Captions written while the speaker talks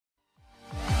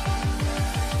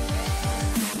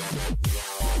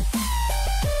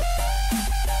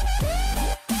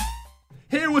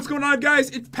going on, guys?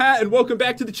 It's Pat, and welcome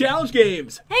back to the challenge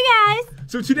games. Hey, guys.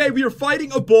 So today we are fighting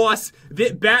a boss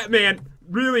that Batman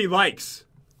really likes.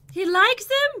 He likes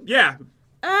him? Yeah.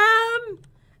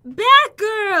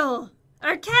 Batgirl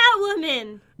or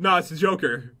Catwoman. No, it's the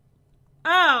Joker.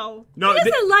 Oh. No, he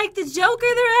doesn't like the Joker.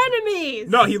 They're enemies.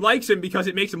 No, he likes him because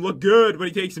it makes him look good when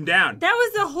he takes him down. That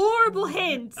was a horrible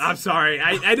hint. I'm sorry.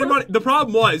 I didn't want. The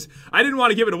problem was I didn't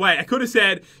want to give it away. I could have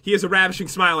said he has a ravishing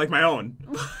smile like my own.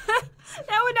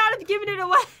 That would not have given it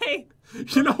away.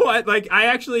 You know what? Like,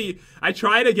 I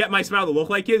try to get my smile to look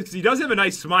like his because he does have a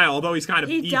nice smile, although he's kind of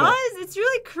evil. He does? It's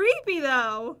really creepy,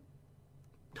 though.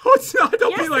 No, it's not.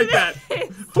 Don't Yes, be like that.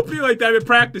 Don't be like that. I've been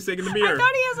practicing in the mirror. I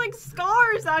thought he has, like,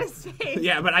 scars on his face.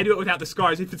 Yeah, but I do it without the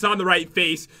scars. If it's on the right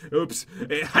face, oops,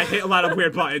 I hit a lot of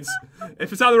weird buttons.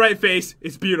 If it's on the right face,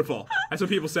 it's beautiful. That's what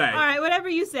people say. All right, whatever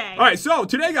you say. All right, so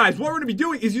today, guys, what we're going to be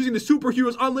doing is using the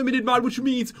Superheroes Unlimited mod, which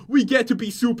means we get to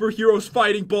be superheroes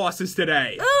fighting bosses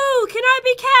today. Ooh, can I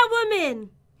be Catwoman?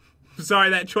 Sorry,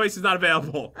 that choice is not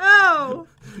available. Oh.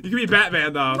 You can be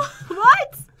Batman, though.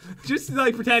 What? Just,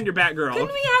 like, pretend you're Batgirl.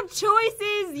 Couldn't we have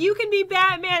choices? You can be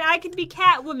Batman, I can be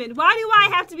Catwoman. Why do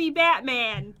I have to be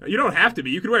Batman? You don't have to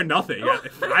be. You can wear nothing.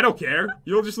 I don't care.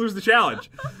 You'll just lose the challenge.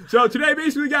 So today,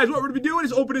 basically, guys, what we're going to be doing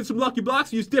is opening some Lucky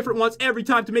Blocks. Use different ones every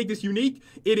time to make this unique.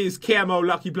 It is Camo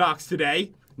Lucky Blocks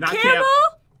today. Not Camel?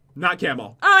 Not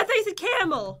Camel. Oh, I thought you said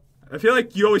camel. I feel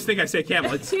like you always think I say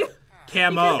Camel. It's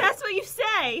Camo. Because that's what you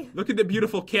say. Look at the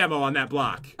beautiful camo on that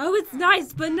block. Oh, it's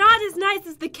nice, but not as nice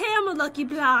as the camel Lucky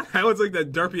Block. That one's like the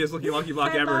derpiest looking Lucky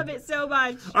Block ever. I love it so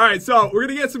much. Alright, so we're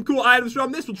going to get some cool items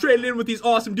from this. We'll trade it in with these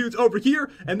awesome dudes over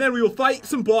here. And then we will fight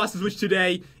some bosses, which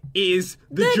today is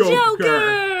the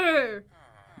Joker.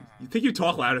 You think you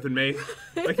talk louder than me?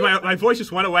 Like my voice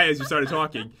just went away as you started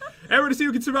talking. And we're going to see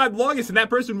who can survive the longest, and that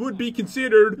person would be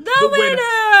considered the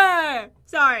winner!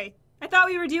 Sorry. I thought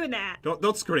we were doing that.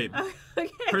 Don't scream.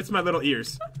 Okay. Hurts my little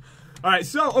ears. Alright,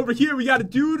 so over here we got a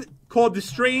dude called the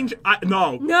Strange...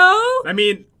 No. No? I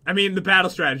mean the Battle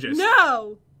Strategist.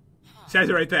 No. Says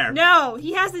it right there. No,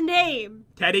 he has a name.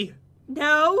 Teddy?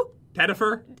 No.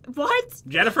 Tedifer? What?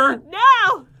 Jennifer?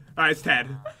 No. Alright, it's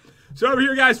Ted. So over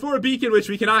here, guys, for a beacon, which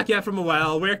we cannot get from a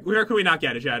well. Where can we not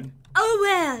get it, Jen? Oh,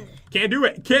 well. Can't do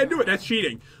it. Can't do it. That's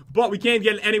cheating. But we can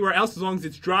get it anywhere else as long as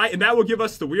it's dry, and that will give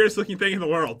us the weirdest looking thing in the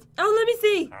world. Oh, let me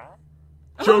see.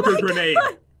 Joker grenade.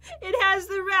 God. It has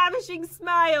the ravishing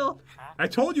smile. I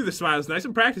told you the smile is nice.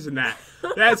 I'm practicing that.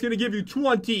 That's going to give you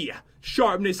 20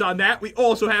 sharpness on that. We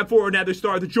also have for another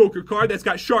star the Joker card. That's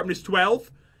got sharpness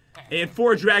 12. And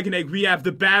for Dragon Egg, we have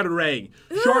the Batarang.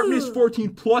 Sharpness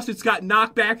 14 plus. It's got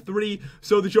knockback 3,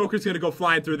 so the Joker's going to go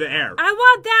flying through the air. I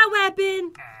want that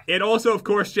weapon. And also, of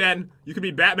course, Jen, you can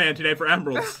be Batman today for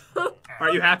emeralds. Are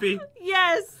you happy?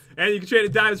 Yes. And you can trade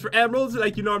in diamonds for emeralds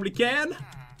like you normally can. All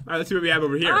right, let's see what we have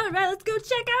over here. All right, let's go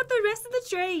check out the rest of the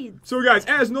trades. So, guys,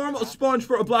 as normal, a sponge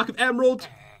for a block of emerald,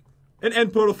 an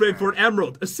end portal frame for an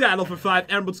emerald, a saddle for 5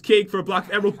 emeralds, cake for a block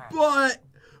of emerald, but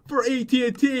for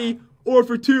AT&T or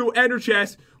for 2 ender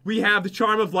chests, we have the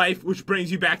Charm of Life, which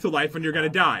brings you back to life when you're going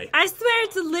to die. I swear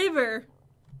it's a liver.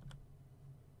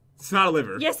 It's not a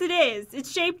liver. Yes, it is.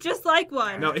 It's shaped just like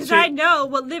one. No, it's because I know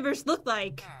what livers look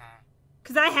like.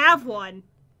 Because I have one.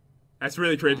 That's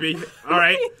really creepy. All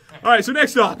right. All right, so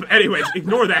next up. Anyways,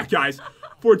 ignore that, guys.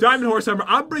 For Diamond Horse Armor,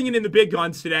 I'm bringing in the big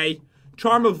guns today.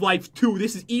 Charm of Life 2.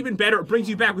 This is even better. It brings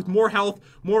you back with more health,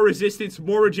 more resistance,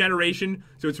 more regeneration.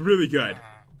 So it's really good.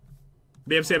 What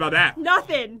do you have to say about that?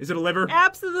 Nothing. Is it a liver?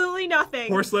 Absolutely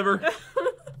nothing. Horse liver?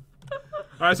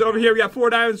 All right, so over here we got 4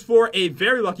 diamonds for a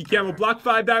very lucky camel block,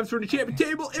 5 diamonds for an enchantment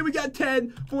table, and we got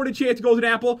 10 for an enchanted golden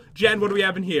apple. Jen, what do we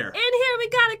have in here? In here we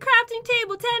got a crafting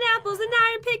table, 10 apples, an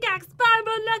iron pickaxe, 5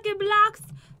 unlucky blocks,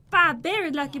 5 very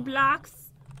lucky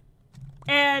blocks,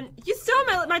 and you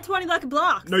stole my 20 lucky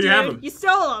blocks. No, you haven't. You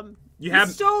stole them. You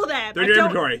stole them. They're in your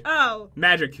inventory. Oh.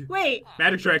 Magic. Wait.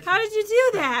 Magic trick. How did you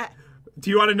do that?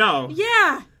 Do you want to know?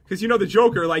 Yeah. Because you know the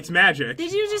Joker likes magic.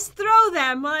 Did you just throw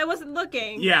them while I wasn't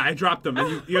looking? Yeah, I dropped them,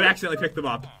 and you accidentally picked them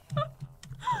up.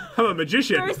 I'm a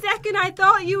magician. For a second, I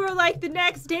thought you were like the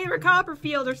next David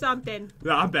Copperfield or something.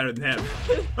 No, I'm better than him.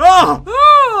 Oh!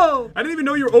 Oh! I didn't even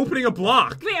know you were opening a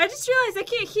block. Wait, I just realized I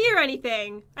can't hear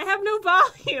anything. I have no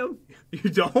volume. You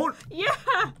don't? Yeah.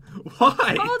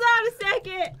 Why? Hold on a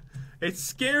second. It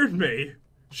scared me.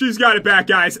 She's got it back,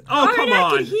 guys. Oh, come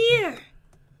on. I can hear.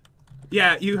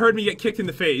 Yeah, you heard me get kicked in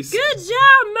the face. Good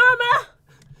job, Mama.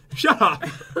 Shut up.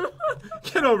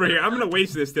 Get over here. I'm going to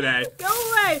waste this today. Go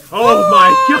away. Oh, my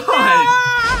God.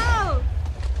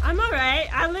 No! I'm all right.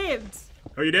 I lived.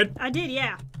 Oh, you did? I did,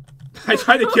 yeah. I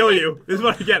tried to kill you. This is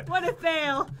what I get. What a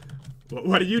fail.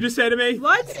 What did you just say to me?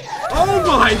 What? Oh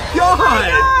my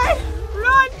god!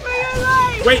 Run for your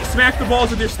life! Wait, smack the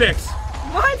balls with your sticks.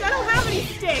 What? I don't have any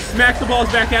sticks. Smack the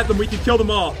balls back at them. We can kill them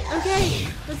all. Okay,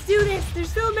 let's do this.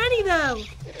 There's so many though.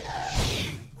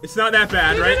 It's not that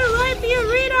bad, They're right? gonna light the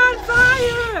arena on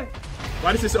fire!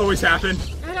 Why does this always happen?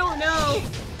 I don't know.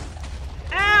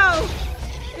 Ow!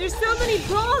 There's so many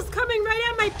balls coming right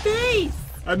at my face!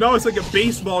 I know it's like a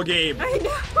baseball game. I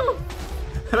know!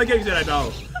 I like how you said I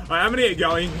know. Alright, I'm gonna get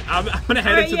going. I'm gonna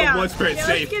head into the woods where it's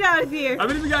safe. Let's get out of here. I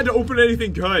haven't even gotten to open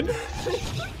anything good.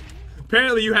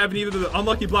 Apparently you haven't either. The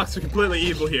unlucky blocks are completely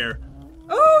evil here.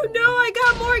 Oh no, I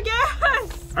got more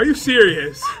gas! Are you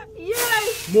serious?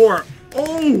 Yes! More.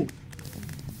 Oh!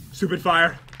 Stupid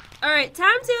fire. Alright,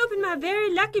 time to open my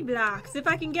very lucky blocks. If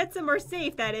I can get somewhere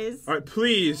safe, that is. Alright,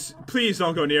 please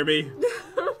don't go near me.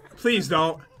 Please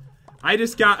don't. I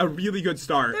just got a really good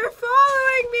start. They're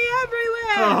following me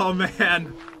everywhere! Oh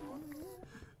man.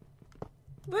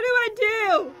 What do I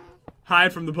do?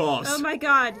 Hide from the balls. Oh my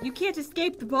god, you can't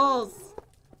escape the balls.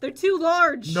 They're too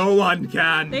large. No one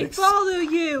can. They follow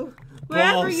you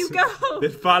wherever you go. They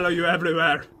follow you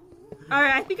everywhere.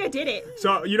 Alright, I think I did it.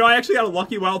 So, you know, I actually got a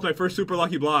lucky well with my first super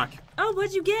lucky block. Oh,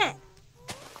 what'd you get?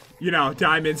 You know,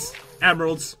 diamonds,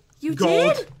 emeralds, You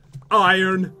gold, did?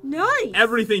 iron, Nice.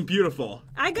 everything beautiful.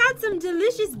 I got some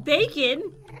delicious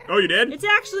bacon. Oh, you did? It's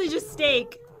actually just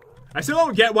steak. I still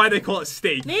don't get why they call it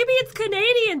steak. Maybe it's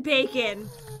Canadian bacon.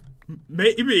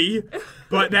 Maybe,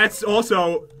 but that's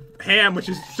also ham, which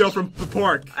is still from the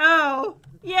pork. Oh,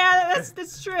 yeah,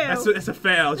 that's true. That's a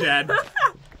fail, Jen.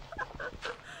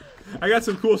 I got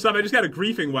some cool stuff. I just got a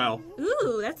griefing well.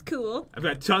 Ooh, that's cool. I've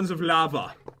got tons of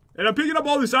lava. And I'm picking up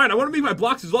all this iron. I want to make my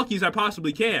blocks as lucky as I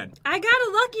possibly can. I got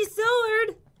a lucky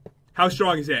sword. How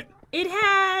strong is it? It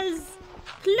has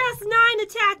 +9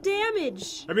 attack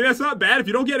damage. I mean, that's not bad. If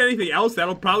you don't get anything else,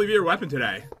 that'll probably be your weapon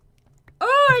today.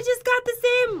 Oh, I just got the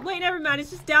same. Wait, never mind. It's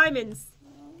just diamonds.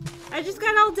 I just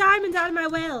got all diamonds out of my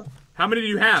well. How many do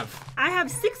you have? I have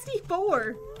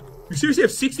 64. You seriously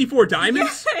have 64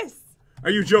 diamonds? Yes. Are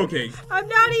you joking? I'm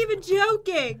not even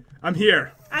joking. I'm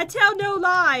here. I tell no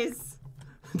lies.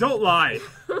 Don't lie.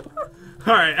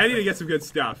 Alright, I need to get some good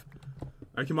stuff.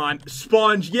 Alright, come on.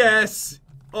 Sponge, yes!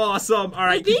 Awesome.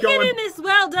 Alright, The keep beacon going. in this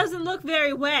well doesn't look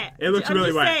very wet. It looks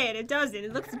really wet. I'm just saying, it doesn't.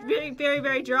 It looks very, very,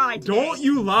 very dry today. Don't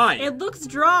you lie. It looks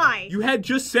dry. You had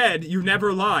just said you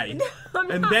never lied. I'm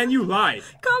And not. then you lied.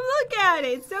 Come look at it.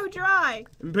 It's so dry.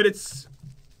 But it's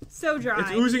So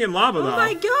dry. oozing in lava, though. Oh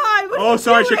my god. What are Oh, you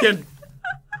sorry, doing? chicken.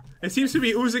 It seems to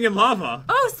be oozing in lava.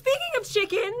 Oh, speaking of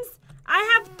chickens,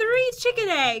 I have 3 chicken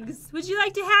eggs. Would you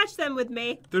like to hatch them with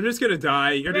me? They're just gonna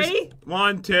die. You're Ready? just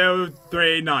 1, 2,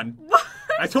 3, none. What?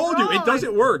 I told you, it wrong?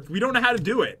 doesn't work. We don't know how to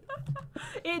do it.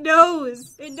 It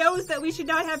knows. It knows that we should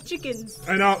not have chickens.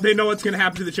 I know. They know what's gonna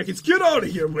happen to the chickens. Get out of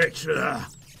here, witch. Ugh.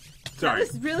 Sorry.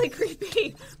 That was really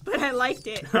creepy, but I liked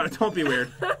it. Don't be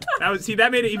weird. That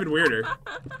made it even weirder.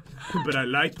 But I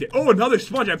liked it. Oh, another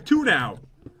sponge. I have 2 now.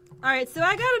 Alright, so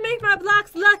I gotta make my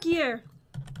blocks luckier.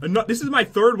 This is my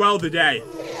 3rd well of the day.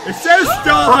 It says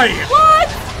die! What?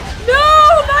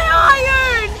 No, my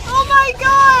iron! Oh my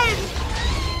god!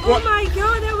 What? Oh my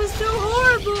god, that was so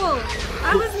horrible.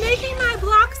 I was making my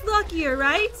blocks luckier,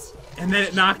 right? And then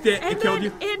it knocked it. And It killed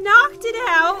you. it knocked it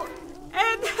out,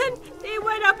 and then it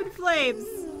went up in flames.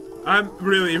 I'm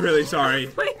really, really sorry.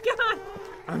 Oh my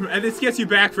god. And this gets you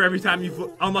back for every time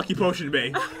you've unlucky potioned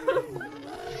me.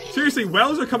 Seriously,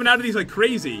 wells are coming out of these like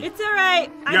crazy. It's alright.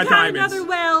 I got got diamonds. another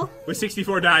well. With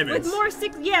 64 diamonds. With more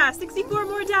 64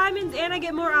 more diamonds, and I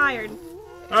get more iron.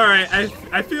 Alright,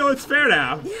 I feel it's fair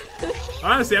now.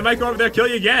 Honestly, I might go over there and kill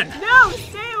you again. No,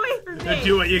 stay away from me.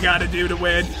 Do what you gotta do to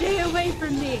win. Stay away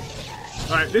from me.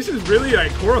 Alright, this is really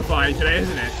like horrifying today,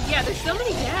 isn't it? Yeah, there's so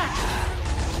many deaths.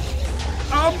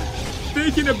 I'm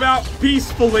thinking about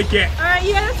peaceful again. Alright,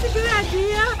 yeah, that's a good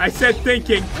idea. I said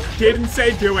thinking, didn't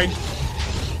say doing.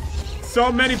 So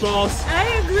many balls. I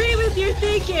agree with your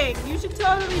thinking. You should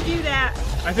totally do that.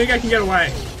 I think I can get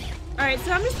away. Alright,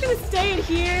 so I'm just gonna stay in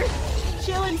here,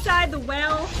 chill inside the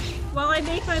well, while I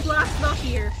make my blocks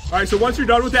luckier. Alright, so once you're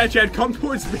done with that, Chad, come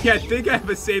towards me. I think I have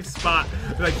a safe spot.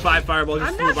 Like 5 fireballs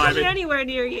just I'm to not revive coming it. anywhere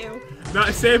near you.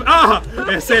 Not safe. Ah!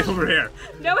 Yeah, safe over here.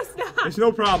 No, it's not. There's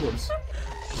no problems.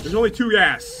 There's only 2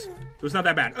 gas. So it's not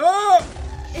that bad. Oh!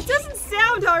 It doesn't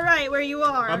sound alright where you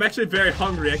are. I'm actually very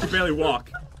hungry. I can barely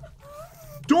walk.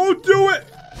 Don't do it!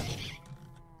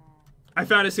 I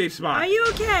found a safe spot. Are you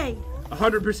okay?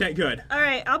 100% good.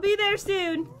 Alright, I'll be there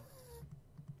soon.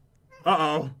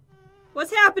 Uh-oh.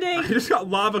 What's happening? I just got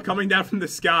lava coming down from the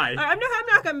sky. Alright, I'm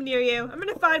not coming near you. I'm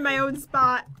gonna find my own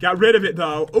spot. Got rid of it,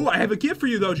 though. Oh, I have a gift for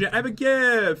you, though, Jen. I have a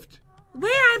gift.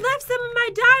 Wait, I left some of my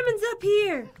diamonds up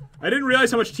here. I didn't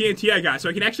realize how much TNT I got, so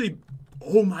I can actually...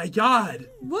 Oh my god.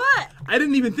 What? I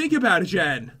didn't even think about it,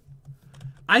 Jen.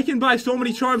 I can buy so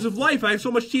many charms of life. I have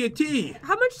so much TNT.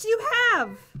 How much do you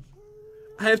have?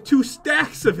 I have 2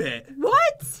 stacks of it.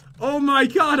 What? Oh my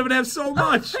god, I'm gonna have so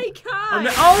much. Oh my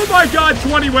god. Oh my god,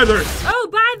 20 withers. Oh,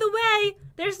 by the way,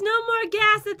 there's no more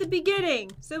gas at the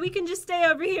beginning, so we can just stay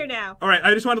over here now. All right,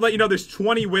 I just wanted to let you know there's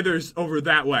 20 withers over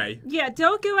that way. Yeah,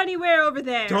 don't go anywhere over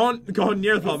there. Don't go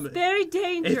near them. It's very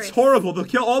dangerous. It's horrible. They'll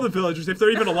kill all the villagers if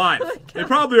they're even alive. Oh they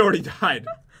probably already died.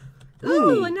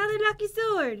 Ooh, another lucky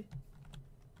sword.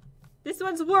 This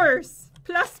one's worse.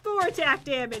 +4 attack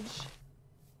damage.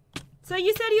 So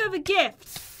you said you have a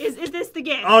gift. Is this the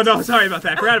gift? Oh, no, sorry about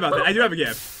that. Forgot about that. I do have a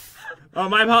gift. Oh,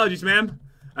 my apologies, ma'am.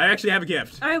 I actually have a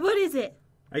gift. All right, what is it?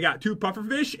 I got 2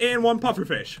 pufferfish and 1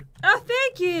 pufferfish. Oh,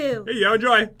 thank you. Here you go,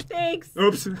 enjoy. Thanks.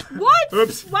 Oops. What?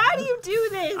 Oops. Why do you do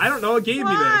this? I don't know. It gave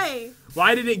me this.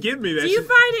 Why did it give me this? Do you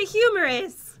find it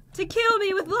humorous to kill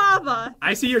me with lava?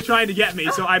 I see you're trying to get me,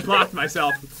 so I blocked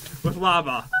myself with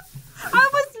lava. I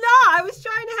was not. I was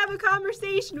trying to have a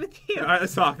conversation with you. All right,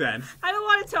 let's talk then. I don't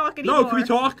want to talk anymore. No, can we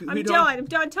talk? Can I'm we done. talk? I'm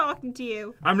done talking to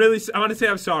you. I want to say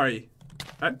I'm sorry.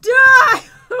 Die!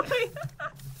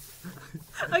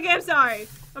 Okay, I'm sorry.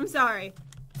 I'm sorry.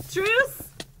 Truce?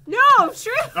 No,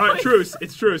 truce. All right, truce.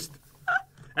 It's truce.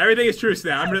 Everything is truce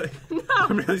now. No.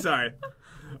 I'm really sorry.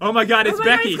 Oh my God, it's Oh my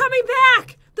Becky. God, it's coming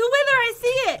back. The wither, I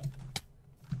see it.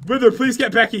 Wither, please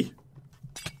get Becky.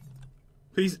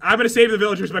 Please, I'm gonna save the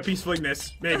villagers by peacefuling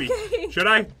this. Maybe. Okay. Should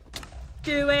I?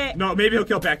 Do it. No, maybe he'll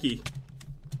kill Becky.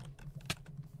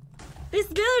 This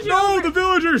villager. No, the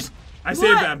villagers! I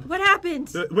saved them. What happened?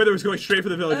 The Wither was going straight for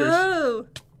the villagers. Oh.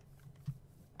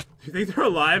 You think they're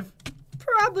alive?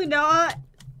 Probably not.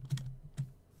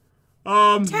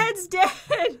 Ted's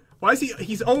dead. Why is he?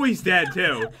 He's always dead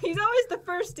too. He's always the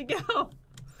first to go.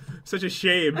 Such a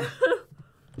shame. All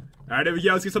right, here we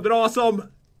go. Let's get something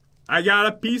awesome. I got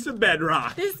a piece of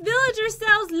bedrock. This villager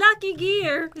sells lucky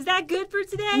gear. Is that good for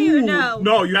today or no?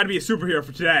 No, you got to be a superhero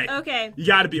for today. Okay. You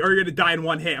got to be, or you're gonna die in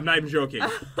one hit. I'm not even joking. All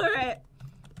right.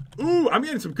 Ooh, I'm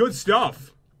getting some good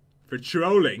stuff for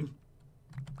trolling.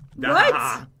 What?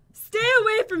 Ah. Stay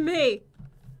away from me.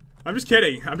 I'm just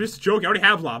kidding. I'm just joking. I already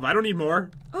have lava. I don't need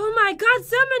more. Oh my God,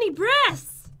 so many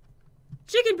breasts.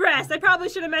 Chicken breast. I probably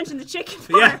should have mentioned the chicken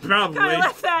part. Yeah, probably. Kind of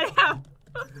left that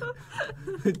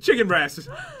out. Chicken breast.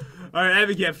 All right, I have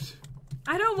a gift.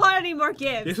 I don't want any more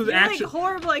gifts. This was You're actually like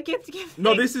horrible at gift giving.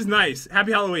 No, this is nice.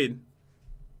 Happy Halloween.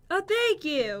 Oh, thank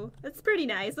you. That's pretty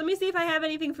nice. Let me see if I have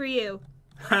anything for you.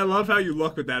 I love how you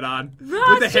look with that on.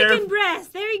 Raw with the chicken hair.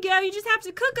 breast. There you go. You just have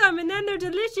to cook them, and then they're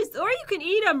delicious. Or you can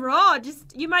eat them raw.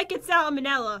 Just you might get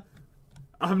salmonella.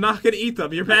 I'm not gonna eat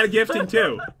them. You're bad at gifting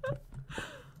too.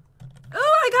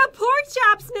 Oh, I got pork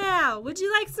chops now. Would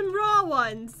you like some raw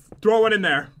ones? Throw one in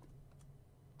there.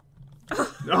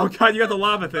 Oh God, you got the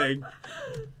lava thing.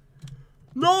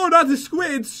 No, not the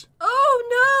squids.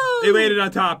 Oh no! They landed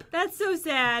on top. That's so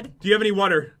sad. Do you have any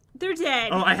water? They're dead.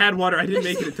 Oh, I had water. I didn't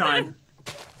make it in time.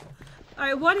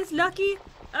 Alright, one is lucky.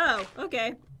 Oh,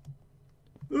 okay.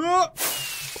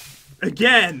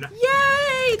 Again.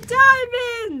 Yay!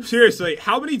 Diamonds! Seriously,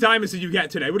 how many diamonds did you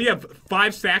get today? What do you have?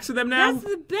 5 stacks of them now? That's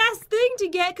the best thing to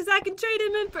get because I can trade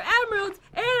them in for emeralds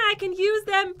and I can use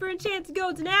them for enchanted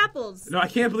golden apples. No, I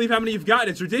can't believe how many you've gotten.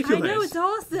 It's ridiculous. I know, it's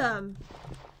awesome.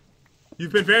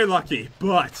 You've been very lucky,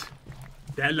 but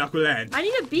that luck will end. I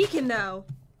need a beacon though.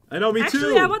 I know, me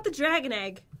Actually, too. I want the dragon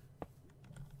egg.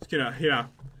 Just gonna,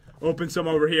 open some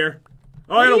over here.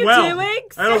 Oh, What I are got a you well. doing?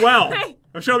 I got a well. Stay.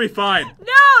 I'm sure it'll be fine.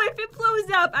 No, if it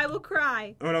blows up, I will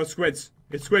cry. Oh no, squids.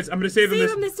 It's squids. I'm gonna save them Save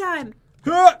them this time.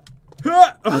 Huh!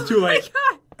 Huh! Oh, too late.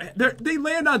 Oh my God. They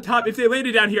land on top. If they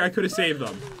landed down here, I could have saved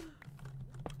them.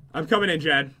 I'm coming in,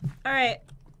 Jen. Alright.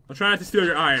 I'll try not to steal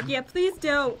your iron. Yeah, please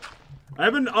don't. I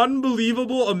have an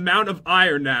unbelievable amount of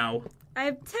iron now. I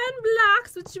have 10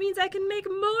 blocks, which means I can make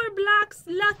more blocks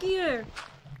luckier.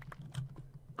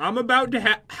 I'm about to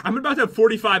have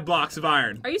 45 blocks of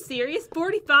iron. Are you serious?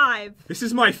 45. This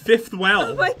is my 5th well.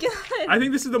 Oh my God. I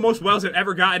think this is the most wells I've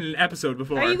ever gotten in an episode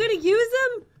before. Are you gonna use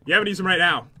them? Yeah, I'm gonna use them right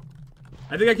now.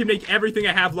 I think I can make everything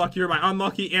I have luckier, my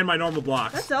unlucky and my normal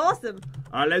blocks. That's awesome.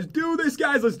 Alright, let's do this,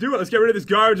 guys. Let's do it. Let's get rid of this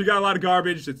garbage. I got a lot of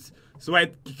garbage. It's the way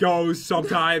it goes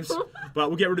sometimes. But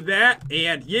we'll get rid of that.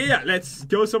 And yeah, let's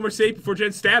go somewhere safe before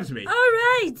Jen stabs me.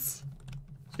 Alright. Just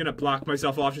gonna block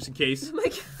myself off just in case. Oh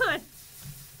my God.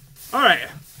 Alright.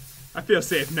 I feel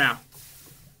safe now.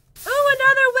 Oh,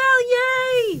 another well,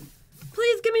 yay!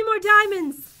 Please give me more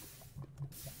diamonds.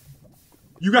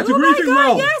 You got the Oh my griefing God,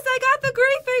 well! yes, I got the a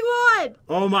griefing one!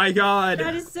 Oh my god.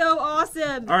 That is so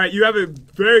awesome. Alright, you have a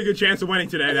very good chance of winning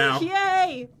today now.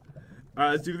 Yay!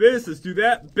 Let's do this, let's do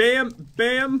that. Bam,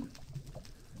 bam.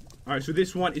 Alright, so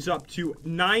this one is up to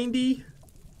 90.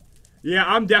 Yeah,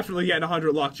 I'm definitely getting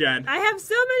 100 luck, Jen. I have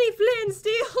so many flint and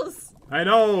steels. I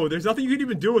know, there's nothing you can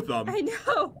even do with them. I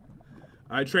know.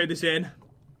 Alright, trade this in.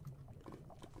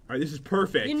 Alright, this is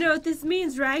perfect. You know what this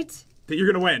means, right? That you're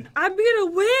gonna win. I'm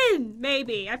gonna win!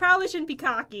 Maybe. I probably shouldn't be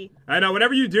cocky. I know,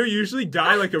 whenever you do, you usually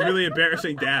die like a really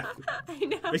embarrassing death. I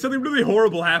know. Like something really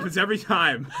horrible happens every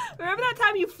time. Remember that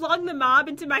time you flung the mob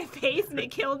into my face and it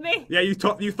killed me? Yeah, you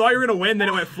thought you were gonna win, then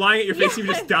it went flying at your face and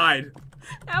you just died.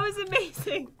 That was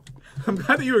amazing. I'm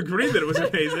glad that you agreed that it was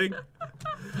amazing.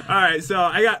 Alright, so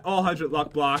I got all 100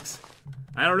 luck blocks.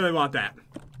 I don't really want that.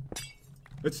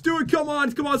 Let's do it, come on,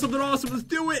 something awesome, let's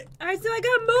do it! Alright, so I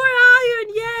got more iron,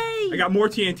 yay! I got more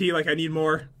TNT, like I need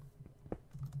more.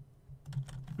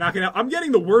 Not gonna, I'm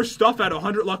getting the worst stuff out of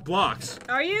 100 luck blocks.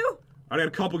 Are you? I got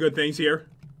a couple good things here.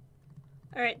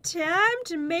 Alright, time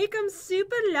to make them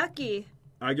super lucky.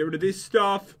 I get rid of this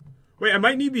stuff. Wait, I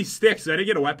might need these sticks, I didn't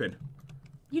get a weapon.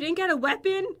 You didn't get a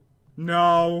weapon?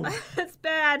 No. That's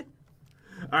bad.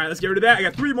 Alright, let's get rid of that. I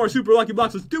got 3 more super lucky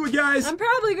blocks. Let's do it, guys. I'm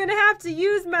probably gonna have to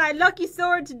use my lucky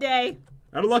sword today.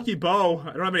 I have a lucky bow.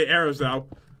 I don't have any arrows, though.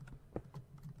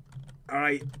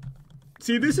 Alright.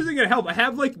 See, this isn't gonna help. I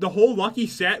have, like, the whole lucky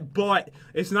set, but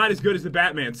it's not as good as the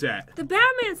Batman set. The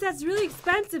Batman set's really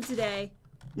expensive today.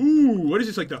 Ooh, what is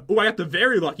this, like the... Ooh, I got the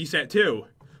very lucky set, too.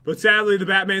 But sadly, the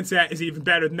Batman set is even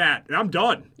better than that. And I'm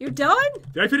done. You're done?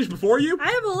 Did I finish before you?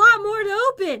 I have a lot more to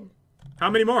open.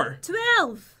 How many more?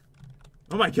 12.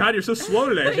 Oh my god, you're so slow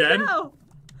today, Jen. I know.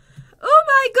 Oh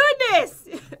my goodness!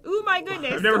 Oh my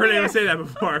goodness. I've never heard anyone say that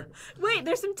before. Wait,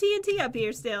 there's some TNT up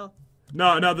here still.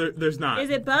 No, there's not. Is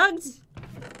it bugged?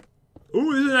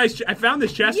 Ooh, this is a nice... I found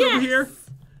this chest over here.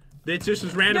 It just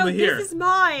was randomly here. This is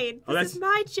mine. Oh, this is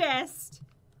my chest.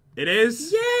 It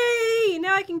is? Yay!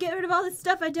 Now I can get rid of all the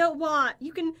stuff I don't want.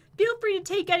 You can feel free to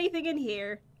take anything in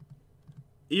here.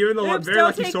 Even the Oops, very don't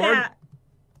lucky take sword? that.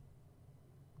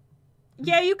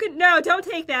 Yeah, you can... No, don't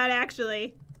take that,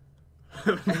 actually.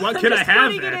 What can I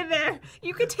have putting then? it in there.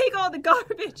 You can take all the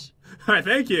garbage. Alright,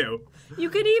 thank you. You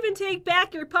can even take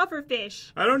back your puffer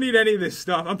fish. I don't need any of this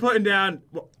stuff. I'm putting down...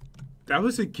 Well, that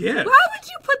was a gift. Why would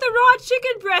you put the raw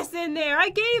chicken breast in there? I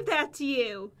gave that to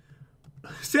you.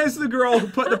 Says the girl who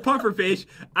put the puffer fish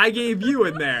I gave you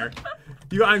in there.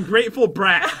 You ungrateful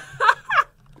brat.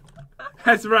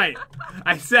 That's right.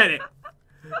 I said it.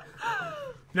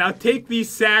 Now take these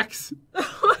sacks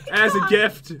as a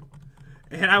gift,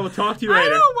 and I will talk to you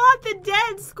later. I don't want the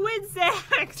dead squid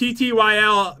sacks.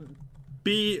 TTYL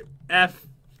BFFL.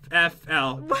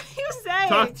 What are you saying?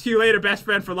 Talk to you later, best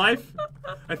friend for life.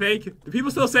 I think. Do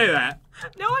people still say that?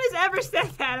 No one has ever said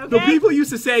that, okay? The people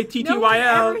used to say TTYL. No one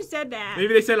ever said that.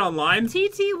 Maybe they said it online.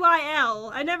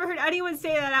 TTYL. I never heard anyone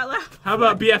say that out loud. How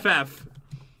about BFF?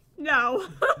 No.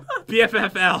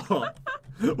 BFFL.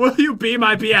 Will you be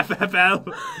my BFFL?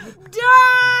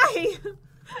 Die!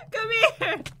 Come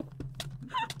here.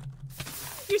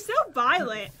 You're so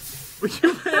violent.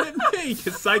 You ran at me, you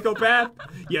psychopath.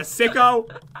 You sicko.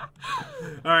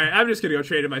 Alright, I'm just gonna go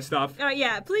trade in my stuff.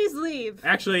 Yeah, please leave.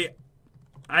 Actually,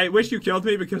 I wish you killed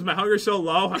me because my hunger's so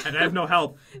low and I have no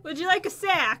health. Would you like a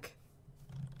sack?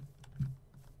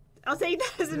 I'll take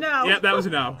that as a no. Yep, that was a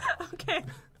no. Okay.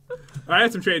 Alright, I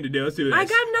have some trading to do. Let's do this. I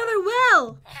got another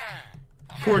well.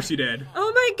 Of course you did.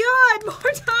 Oh my god,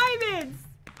 more diamonds.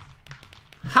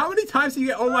 How many times do you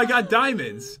get, oh my god,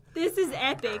 diamonds? This is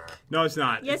epic. No, it's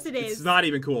not. Yes, it is. It's not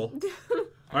even cool.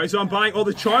 Alright, so I'm buying all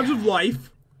the charms of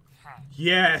life.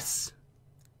 Yes.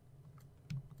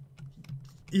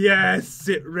 Yes,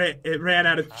 it ran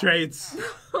out of trades.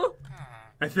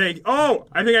 I think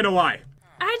I know why.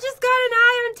 I just got an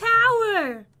iron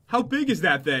tower. How big is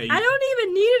that thing? I don't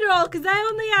even need it all because I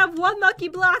only have one lucky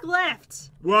block left.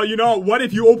 Well, you know, what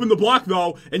if you open the block,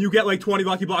 though, and you get like 20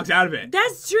 lucky blocks out of it?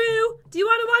 That's true. Do you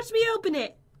want to watch me open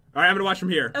it? Alright, I'm gonna watch from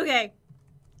here. Okay.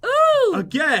 Ooh!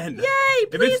 Again! Yay!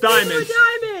 If Please it's diamonds, more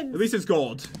diamonds! at least it's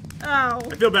gold. Oh.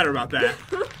 I feel better about that.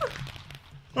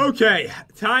 Okay,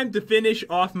 time to finish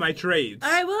off my trades.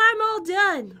 Alright, well, I'm all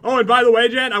done. Oh, and by the way,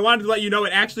 Jen, I wanted to let you know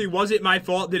it actually wasn't my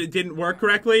fault that it didn't work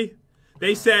correctly.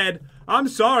 They said, I'm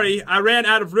sorry, I ran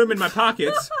out of room in my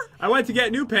pockets. I went to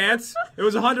get new pants. It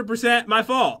was 100% my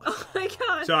fault. Oh my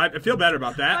god. So I feel better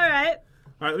about that. Alright.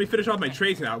 Alright, let me finish off my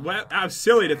trades now. Well, I was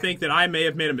silly to think that I may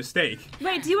have made a mistake.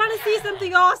 Wait, do you want to see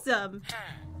something awesome?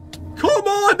 Come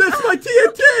on, that's my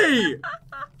TNT!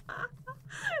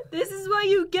 This is what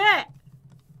you get.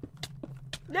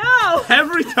 No!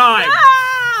 Every time!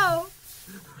 No!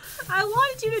 I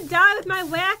my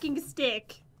whacking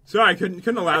stick. Sorry, couldn't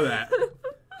allow that.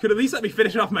 Could at least let me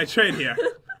finish off my trade here.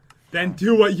 Then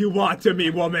do what you want to me,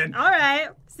 woman. Alright,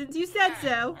 since you said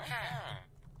so.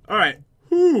 Alright.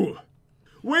 Whew.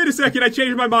 Wait a second, I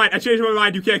changed my mind.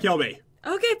 You can't kill me.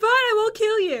 Okay, fine, I won't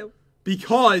kill you.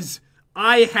 Because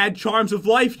I had Charms of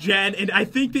Life, Jen, and I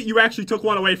think that you actually took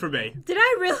one away from me. Did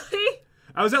I really?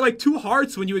 I was at like 2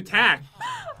 hearts when you attacked.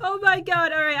 Oh my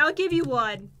god, alright, I'll give you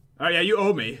one. Oh yeah, you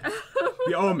owe me.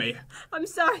 You owe me. I'm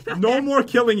sorry about that. No more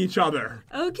killing each other.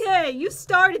 Okay, you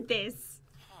started this.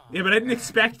 Yeah, but I didn't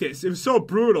expect this. It was so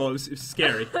brutal. It was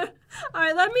scary.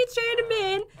 Alright, let me trade him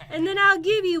in, and then I'll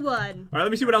give you one. Alright,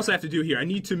 let me see what else I have to do here. I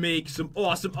need to make some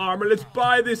awesome armor. Let's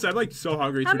buy this. I'm like so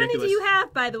hungry. It's ridiculous. How many do you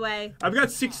have, by the way? I've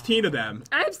got 16 of them.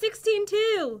 I have 16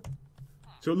 too.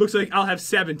 So it looks like I'll have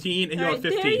 17 and you'll have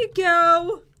 15. There you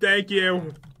go. Thank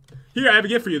you. Here, I have a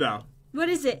gift for you though. What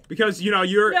is it? Because, you know,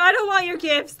 you're... No, I don't want your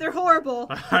gifts. They're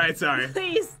horrible. Alright, sorry.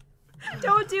 Please,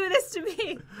 don't do this to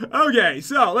me. Okay,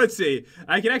 so, let's see.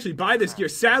 I can actually buy this gear.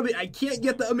 Sadly, I can't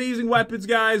get the amazing weapons,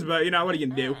 guys, but, you know, what are you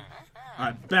gonna do?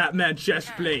 Batman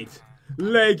chest plate.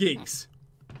 Leggings.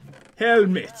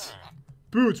 Helmet.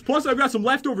 Boots. Plus, I've got some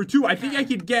leftover, too. I think I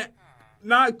could get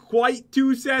not quite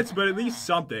 2 sets, but at least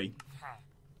something.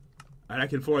 And I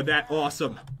can afford that.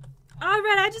 Awesome.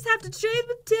 Alright, I just have to trade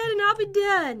with Ted and I'll be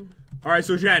done. Alright,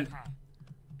 so Jen,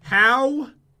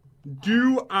 how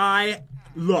do I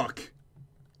look?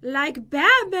 Like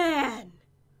Batman.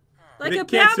 Like a Can't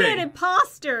Batman say.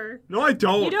 imposter. No, I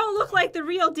don't. You don't look like the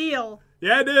real deal.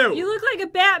 Yeah, I do. You look like a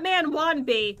Batman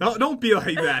wannabe. No, don't be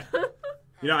like that.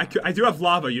 You know, I do have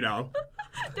lava, you know.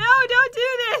 No, don't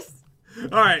do this.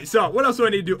 Alright, so what else do I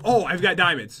need to do? Oh, I've got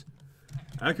diamonds.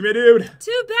 Come here, dude.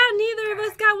 Too bad neither of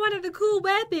us got one of the cool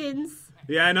weapons.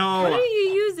 Yeah, I know. What are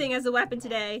you using as a weapon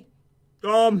today?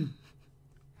 I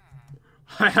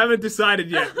haven't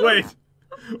decided yet. Wait,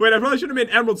 I probably should have made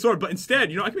an emerald sword, but instead,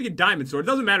 you know, I can make a diamond sword. It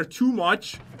doesn't matter too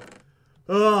much.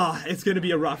 Ugh, it's gonna be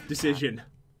a rough decision.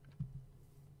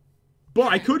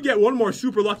 But I could get one more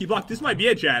super lucky block. This might be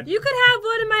it, Chad. You could have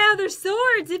one of my other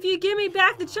swords if you give me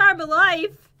back the Charm of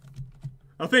Life.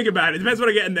 I'll think about it. Depends what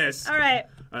I get in this. Alright.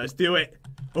 Let's do it.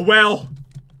 Oh, well.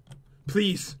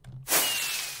 Please.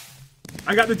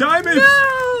 I got the diamonds!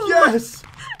 No! Yes!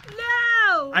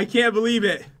 No! I can't believe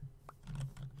it.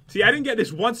 See, I didn't get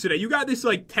this once today. You got this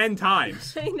like 10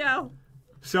 times. I know.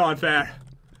 So unfair.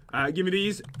 Give me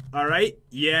these. Alright.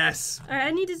 Yes. Alright,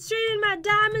 I need to trade in my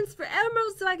diamonds for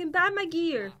emeralds so I can buy my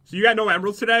gear. So you got no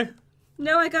emeralds today?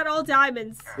 No, I got all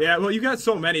diamonds. Yeah, well, you got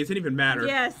so many. It didn't even matter.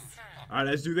 Yes. Alright,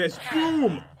 let's do this.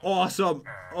 Boom! Awesome.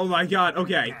 Oh my god.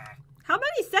 Okay. How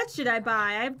many sets should I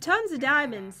buy? I have tons of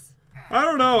diamonds. I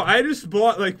don't know. I just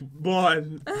bought like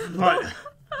one. But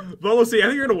we'll see. I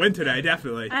think you're gonna win today,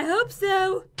 definitely. I hope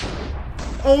so.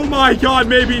 Oh my god,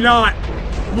 maybe not.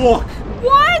 Look.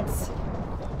 What?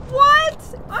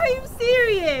 What? Are you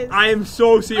serious? I am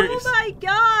so serious. Oh my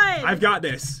god. I've got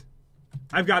this.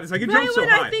 I can right jump so when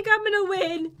high. I think I'm gonna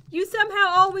win, you somehow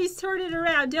always turn it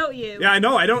around, don't you? Yeah, I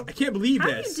know. I can't believe How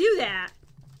this. do you do that?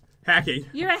 Hacking.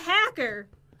 You're a hacker.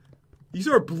 These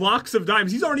are blocks of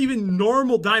diamonds. These aren't even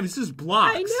normal diamonds. This is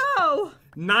blocks. I know.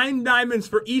 9 diamonds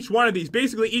for each one of these.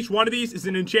 Basically, each one of these is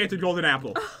an enchanted golden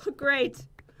apple. Oh, great.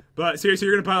 But seriously,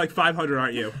 you're gonna buy like 500,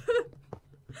 aren't you?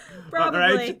 Probably.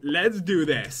 Alright, let's do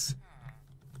this.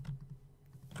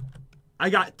 I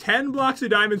got 10 blocks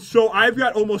of diamonds, so I've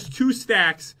got almost 2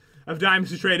 stacks of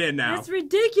diamonds to trade in now. That's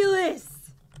ridiculous.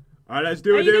 Alright, let's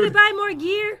do it, Are you dude. gonna buy more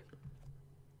gear?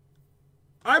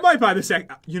 I might buy the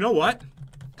second. You know what?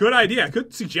 Good idea.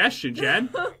 Good suggestion, Jen.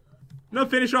 I'm gonna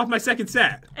finish off my second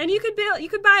set. And you could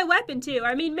buy a weapon too.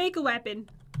 I mean, make a weapon.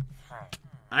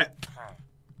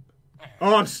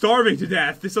 Oh, I'm starving to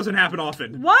death. This doesn't happen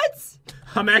often. What?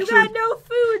 I'm You actually. got no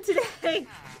food today.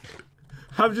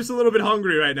 I'm just a little bit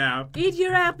hungry right now. Eat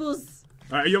your apples.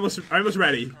 Alright, are you almost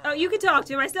ready? Oh, you can talk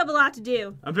to him. I still have a lot to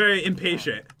do. I'm very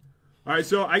impatient. Alright,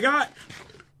 so I got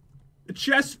the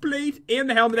chest plate and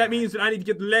the helmet. That means that I need to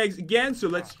get the legs again, so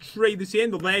let's trade this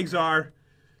in. The legs are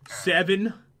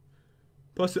 7.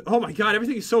 Plus, oh my god,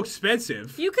 everything is so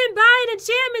expensive. You can buy an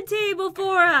enchantment table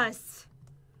for us.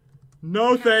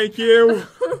 No, thank you.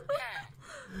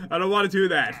 I don't want to do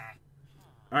that.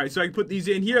 Alright, so I can put these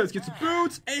in here. Let's get some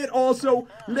boots, and also,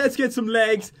 let's get some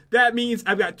legs. That means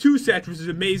I've got 2 sets, which is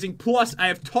amazing. Plus, I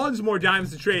have tons more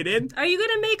diamonds to trade in. Are you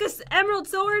gonna make us emerald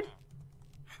sword?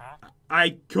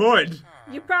 I could.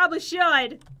 You probably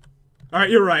should. Alright,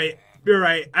 you're right. You're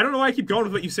right. I don't know why I keep going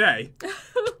with what you say.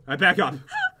 Alright, back up.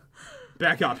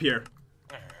 Back up here.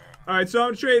 Alright, so I'm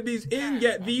gonna trade these in,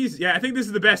 get these. Yeah, I think this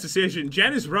is the best decision.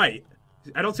 Jen is right.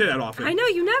 I don't say that often. I know,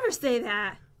 you never say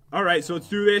that. Alright, so let's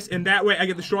do this, and that way I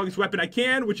get the strongest weapon I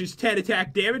can, which is 10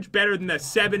 attack damage, better than the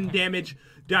 7 damage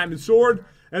diamond sword.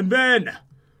 And then,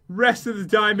 rest of the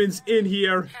diamonds in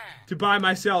here to buy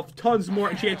myself tons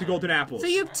more enchanted golden apples. So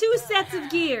you have 2 sets of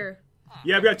gear.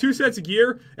 Yeah, I've got 2 sets of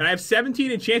gear, and I have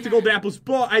 17 enchanted golden apples,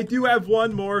 but I do have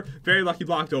 1 more very lucky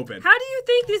block to open. How do you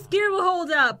think this gear will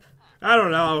hold up? I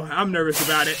don't know. I'm nervous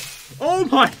about it. Oh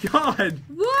my god!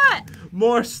 What?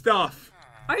 More stuff.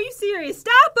 Are you serious?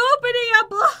 Stop opening up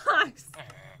blocks!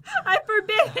 I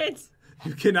forbid it!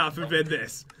 You cannot forbid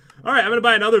this. Alright, I'm gonna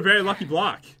buy another very lucky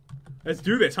block. Let's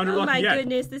do this. 100 Oh lucky my yen.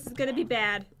 goodness, this is gonna be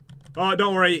bad. Oh,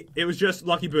 don't worry. It was just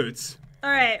lucky boots.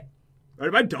 Alright.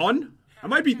 Am I done? I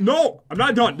might be. No! I'm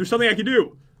not done. There's something I can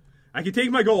do. I can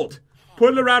take my gold,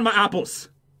 put it around my apples,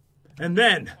 and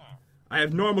then I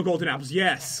have normal golden apples.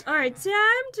 Yes. Alright, time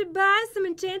to buy some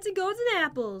enchanted golden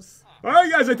apples.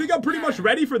 Alright, guys, I think I'm pretty much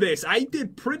ready for this. I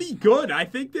did pretty good. I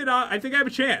think that I have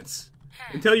a chance.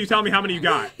 Until you tell me how many you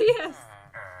got. Yes.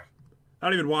 I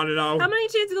don't even want to know. How many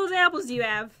enchanted golden apples do you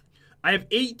have? I have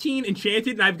 18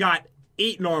 enchanted, and I've got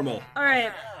 8 normal.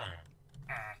 Alright.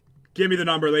 Give me the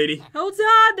number, lady. Hold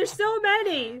on, there's so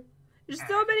many. There's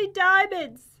so many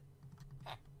diamonds.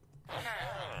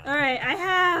 Alright, I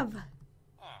have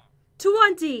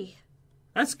 20.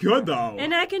 That's good, though.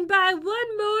 And I can buy 1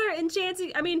 more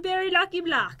very lucky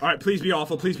block. Alright, please be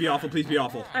awful, please be awful, please be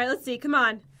awful. Alright, let's see, come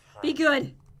on. Be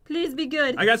good. Please be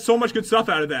good. I got so much good stuff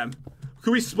out of them.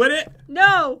 Can we split it?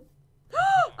 No!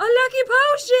 A lucky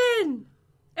potion!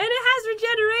 And it has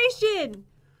regeneration!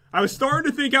 I was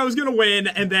starting to think I was gonna win,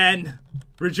 and then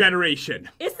regeneration.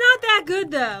 It's not that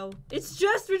good, though. It's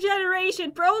just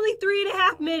regeneration for only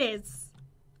 3.5 minutes.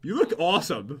 You look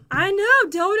awesome. I know,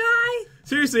 don't I?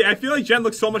 Seriously, I feel like Jen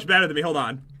looks so much better than me. Hold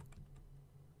on.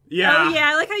 Yeah. Oh, yeah,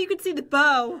 I like how you can see the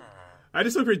bow. I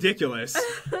just look ridiculous.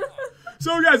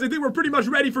 So, guys, I think we're pretty much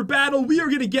ready for battle. We are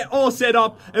going to get all set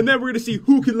up, and then we're going to see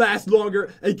who can last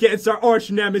longer against our arch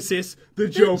nemesis, the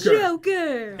Joker. The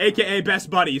Joker. AKA best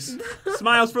buddies.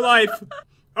 Smiles for life.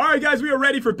 All right, guys, we are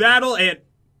ready for battle, and...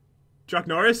 Chuck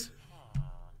Norris?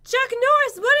 Chuck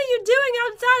Norris, what are you doing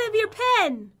outside of your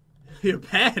pen? Your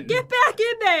pen? Get back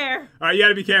in there. All right, you got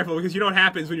to be careful, because you know what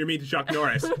happens when you're mean to Chuck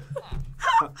Norris.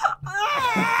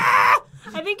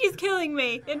 I think he's killing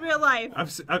me in real life.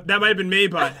 That might have been me,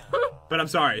 but I'm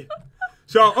sorry.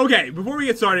 So, okay, before we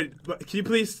get started, can you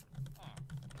please...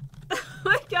 Oh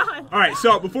my god. Alright,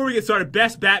 so before we get started,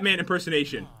 best Batman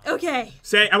impersonation. Okay.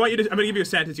 Say, I'm going to give you a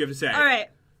sentence you have to say. Alright.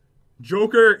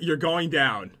 Joker, you're going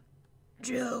down.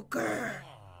 Joker,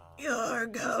 you're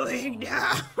going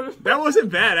down. That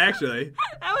wasn't bad, actually.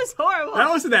 That was horrible. That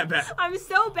wasn't that bad. I'm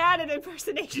so bad at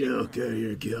impersonation. Joker,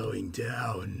 you're going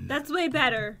down. That's way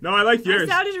better. No, I liked yours.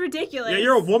 That sounded ridiculous. Yeah,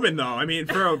 you're a woman, though. I mean,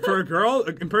 for a girl,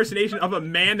 impersonation of a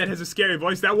man that has a scary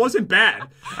voice, that wasn't bad.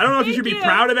 I don't know if you should be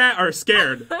proud of that or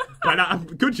scared,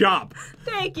 but good job.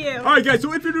 Thank you. All right, guys,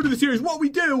 so if you're new to the series, what we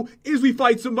do is we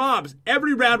fight some mobs.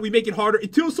 Every round, we make it harder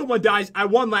until someone dies. I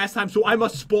won last time, so I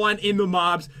must spawn in the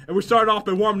mobs, and we're starting off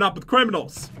by warming up with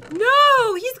criminals.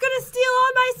 No, he's gonna steal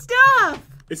all my stuff.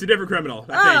 It's a different criminal,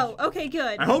 I think. Oh, okay,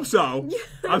 good. I hope so.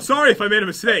 I'm sorry if I made a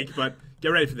mistake, but get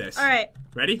ready for this. All right.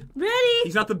 Ready? Ready.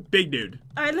 He's not the big dude.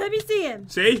 All right, let me see him.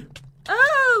 See?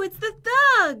 Oh, it's the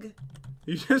thug.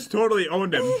 You just totally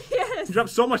owned him. Yes. He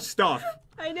dropped so much stuff.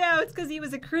 I know, it's because he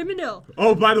was a criminal.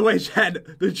 Oh, by the way, Chad,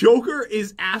 the Joker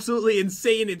is absolutely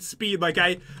insane in speed. Like,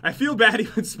 I feel bad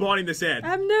even spawning this in.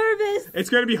 I'm nervous. It's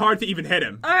going to be hard to even hit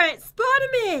him. All right, spawn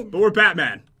him in. But we're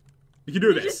Batman. We can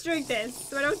do this. Just drink this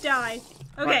so I don't die.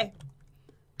 Okay. Right.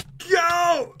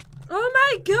 Go! Oh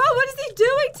my god, what is he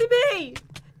doing to me?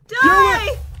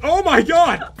 Die! Oh my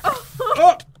god!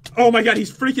 Oh my god,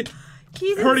 he's freaking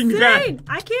He's hurting me insane. bad.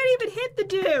 I can't even hit the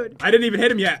dude. I didn't even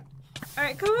hit him yet. All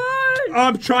right, come on.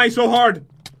 I'm trying so hard.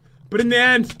 But in the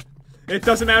end, it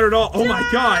doesn't matter at all. Oh my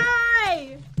god.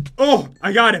 Die! Oh,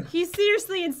 I got him. He's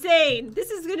seriously insane. This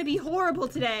is gonna be horrible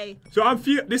today. So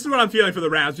this is what I'm feeling for the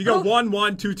rounds. We go 1,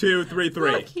 1, 2, 2, 3,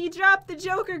 3. Look, he dropped the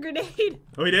Joker grenade.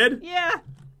 Oh, he did? Yeah.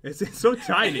 It's so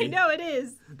tiny. I know it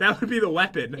is. That would be the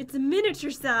weapon. It's miniature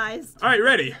sized. All right,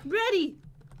 ready? Ready.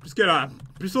 I'm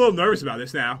just a little nervous about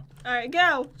this now. All right,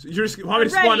 go. So you just want me to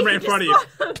spawn right in front of you.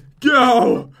 Just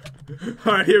Go!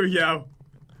 All right, here we go.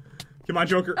 Come on,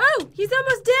 Joker. Oh, he's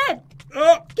almost dead.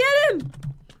 Oh, Get him.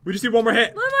 we just need one more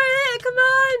hit. One more hit. Come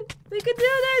on. We can do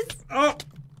this. Oh,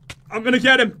 I'm gonna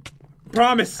get him.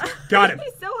 Promise. Got him.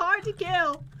 He's so hard to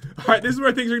kill. All right, this is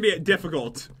where things are gonna get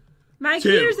difficult. My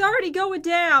 2. gear's already going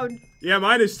down. Yeah,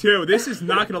 mine is 2. This is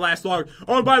not gonna last long.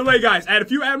 Oh, and by the way, guys, I had a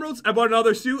few emeralds. I bought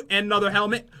another suit and another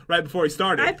helmet right before we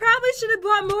started. I probably should have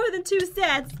bought more than 2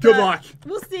 sets. Good but luck.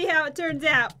 We'll see how it turns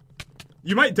out.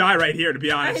 You might die right here, to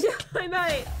be honest. I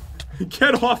might.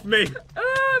 Get off me.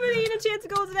 Oh, I'm gonna eat a chance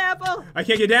of golden apple. I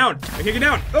can't get down. I can't get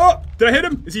down. Oh, did I hit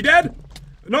him? Is he dead?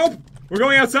 Nope. We're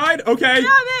going outside? Okay.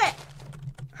 Stop it!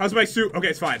 How's my suit? Okay,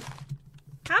 it's fine.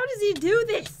 How does he do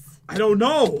this? I don't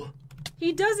know.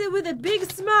 He does it with a big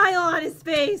smile on his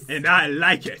face. And I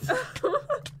like it. Oh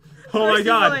my Course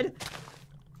god. he would.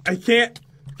 I can't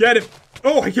get him.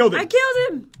 Oh, I killed him. I killed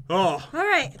him. Oh.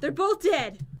 Alright, they're both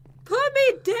dead. Put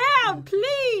me down,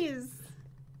 please.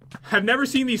 I've never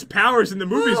seen these powers in the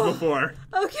movies before.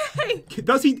 Okay.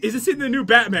 Does he? Is this in the new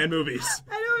Batman movies?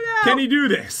 I don't know. Can he do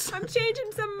this? I'm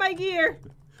changing some of my gear.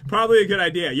 Probably a good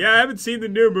idea. Yeah, I haven't seen the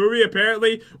new movie,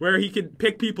 apparently, where he can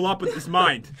pick people up with his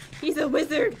mind. He's a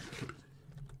wizard.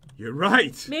 You're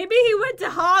right. Maybe he went to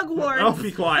Hogwarts. Oh,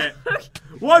 be quiet.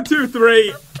 1, 2,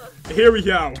 3. Here we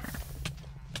go.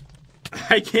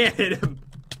 I can't hit him.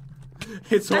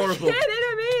 It's horrible. I can't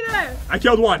hit him either. I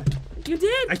killed one. You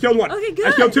did? I killed one. Okay, good.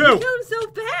 I killed 2. You killed him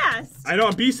so fast. I know,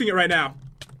 I'm beasting it right now.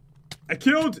 I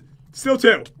killed still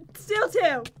 2. Still 2.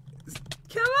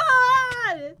 Come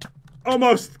on.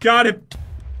 Almost got him.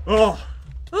 Oh,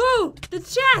 Oh, the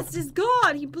chest is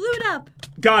gone. He blew it up.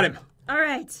 got him. All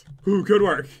right. Ooh, good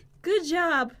work. Good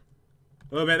job.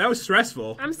 Oh man, that was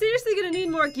stressful. I'm seriously gonna need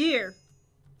more gear.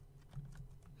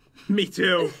 Me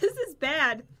too. This is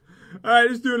bad. Alright,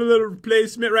 just doing a little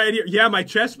replacement right here. Yeah, my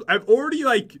chest, I've already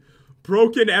like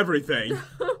broken everything.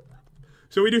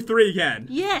 So we do 3 again.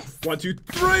 Yes. 1, 2,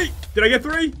 3. Did I get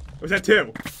 3? Or was that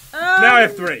 2? Now I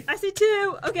have 3. I see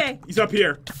 2. Okay. He's up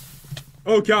here.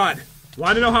 Oh god.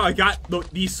 Want to know how I got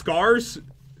these scars?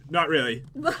 Not really.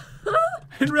 I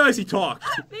didn't realize he talked.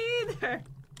 Me either.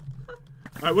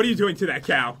 Alright, what are you doing to that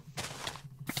cow?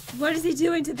 What is he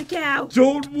doing to the cow?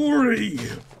 Don't worry.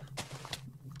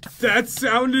 That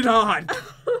sounded odd.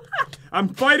 I'm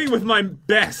fighting with my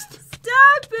best.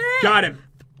 Stop it! Got him.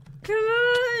 Come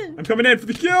on. I'm coming in for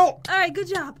the kill. All right, good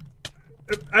job.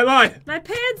 I lied. My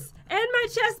pants and my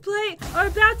chest plate are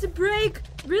about to break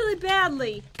really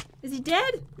badly. Is he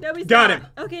dead? No, he's Got not. him.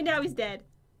 Okay, now he's dead.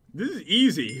 This is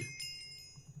easy.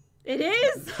 It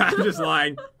is? I'm just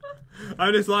lying.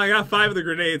 I'm just lying. I got 5 of the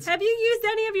grenades. Have you used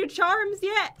any of your charms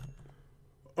yet?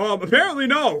 Apparently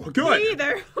no. Good. Me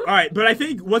either. Alright, but I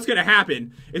think what's gonna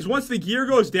happen is once the gear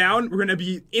goes down, we're gonna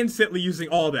be instantly using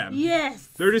all of them. Yes.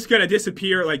 They're just gonna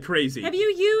disappear like crazy. Have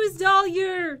you used all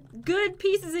your good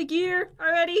pieces of gear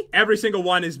already? Every single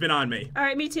one has been on me. All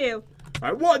right, me too.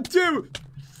 Alright, 1, 2.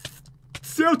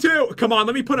 Still 2. Come on,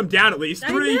 let me put him down at least.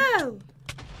 3, I know.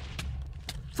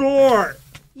 4.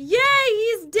 Yay,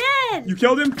 he's dead. You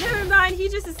killed him? Never mind, he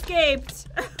just escaped.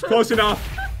 Close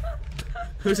enough.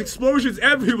 There's explosions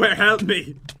everywhere. Help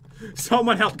me.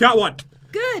 Someone help. Got one.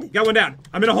 Good. Got one down.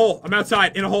 I'm in a hole. I'm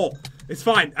outside in a hole. It's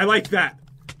fine. I like that.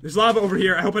 There's lava over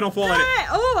here. I hope I don't fall in it.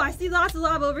 Oh, I see lots of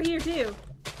lava over here too.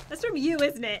 That's from you,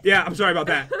 isn't it? Yeah, I'm sorry about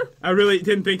that. I really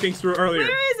didn't think things through earlier.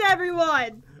 Where is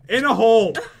everyone? In a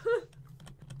hole.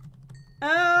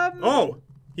 Oh,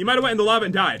 he might have went in the lava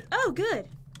and died. Oh, good.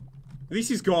 At least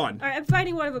he's gone. All right, I'm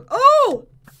fighting one of them. Oh,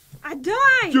 I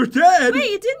died. You're dead. Wait,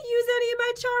 it didn't use any of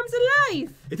my charms of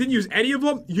life. It didn't use any of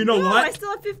them? You know No, what? I still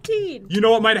have 15. You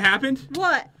know what might have happened?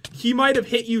 What? He might have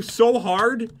hit you so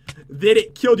hard that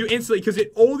it killed you instantly because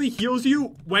it only heals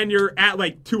you when you're at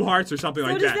like 2 hearts or something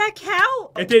like So does that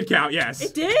count? It did count, yes.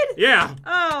 It did? Yeah.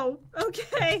 Oh,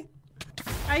 okay.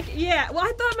 Yeah, well,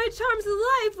 I thought my charms of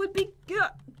life would be good.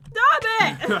 Stop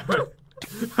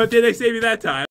it! Did they save you that time?